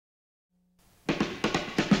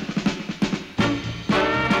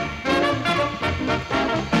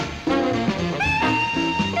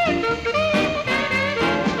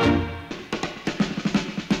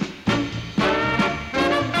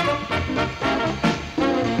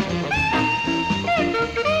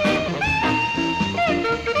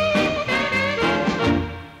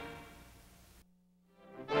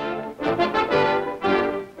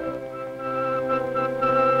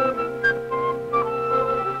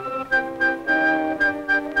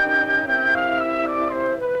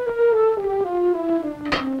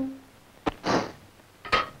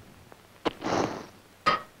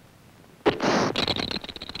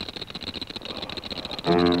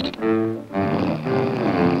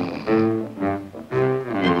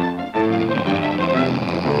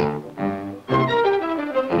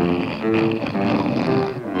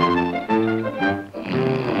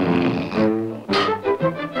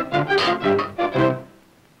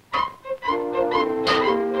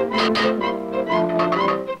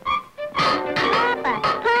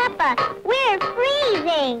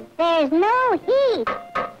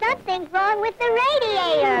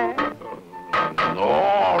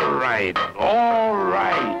right, all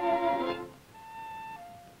right.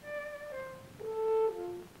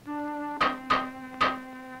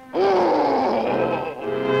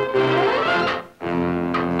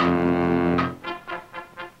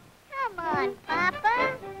 Come on,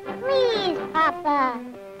 Papa. Please, Papa.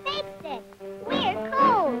 Fix it. We're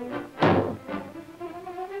cold.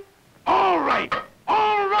 All right,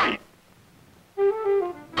 all right.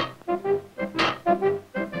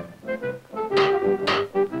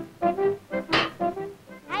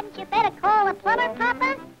 Hadn't you better call a plumber,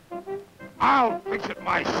 Papa? I'll fix it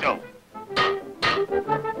myself.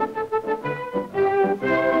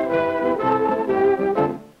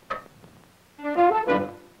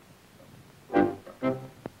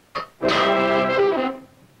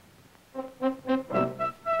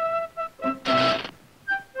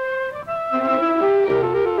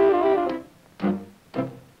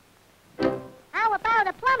 How about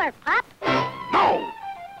a plumber, Pop? No!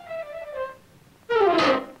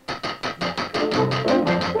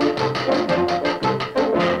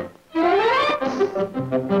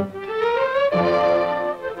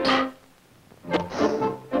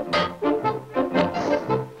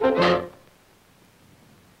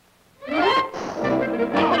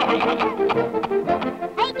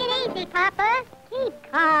 Take it easy, Papa. Keep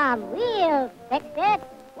calm. We'll fix it.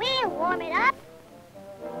 We'll warm it up.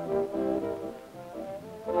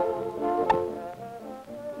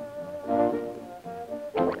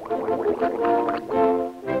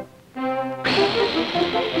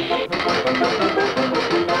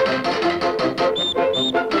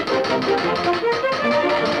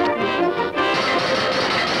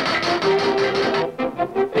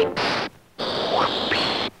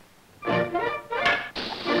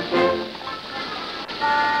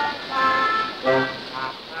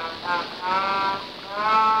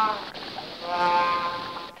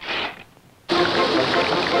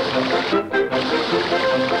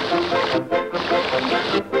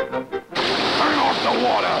 Turn off the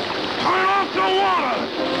water! Turn off the water!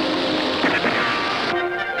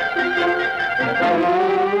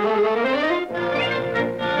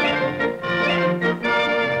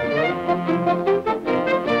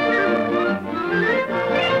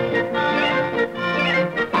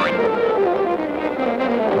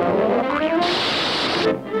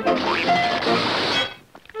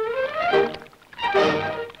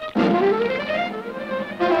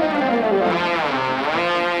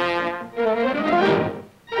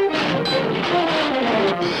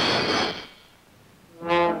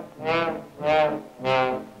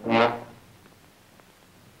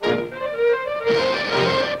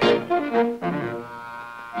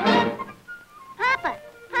 Papa,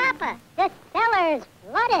 Papa, the cellar's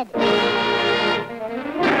flooded.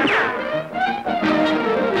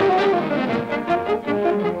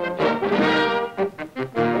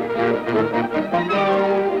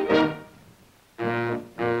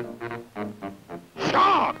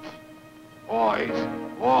 Sharks! Boys,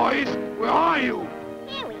 boys, where are you?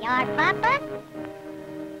 Here we are, Papa.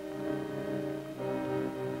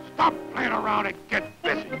 Stop playing around and get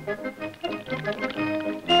busy.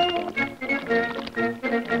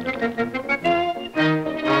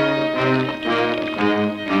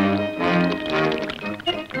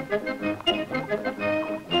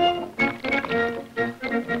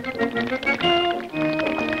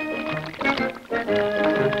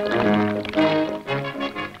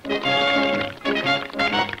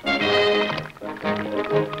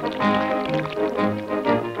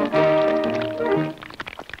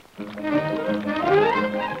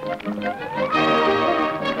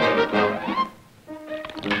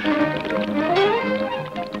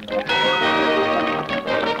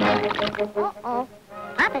 Uh-oh.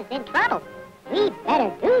 Papa's in trouble. We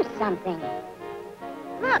better do something.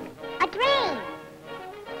 Look, a drain.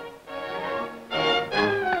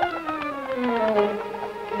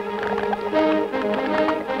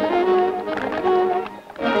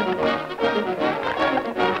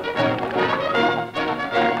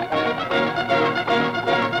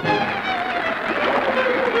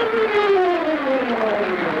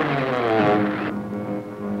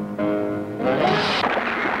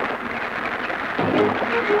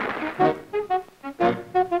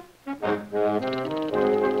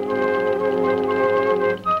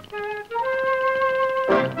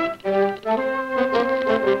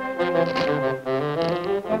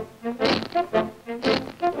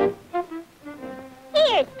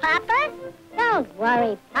 Here's Papa. Don't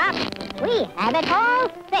worry, Pop. We have it all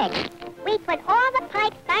fixed. We put all the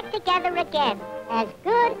pipes back together again, as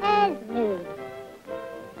good as new.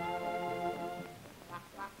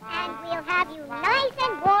 And we'll have you nice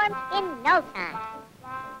and warm in no time.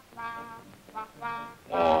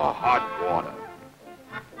 or hot water?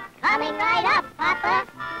 Coming right up, Papa.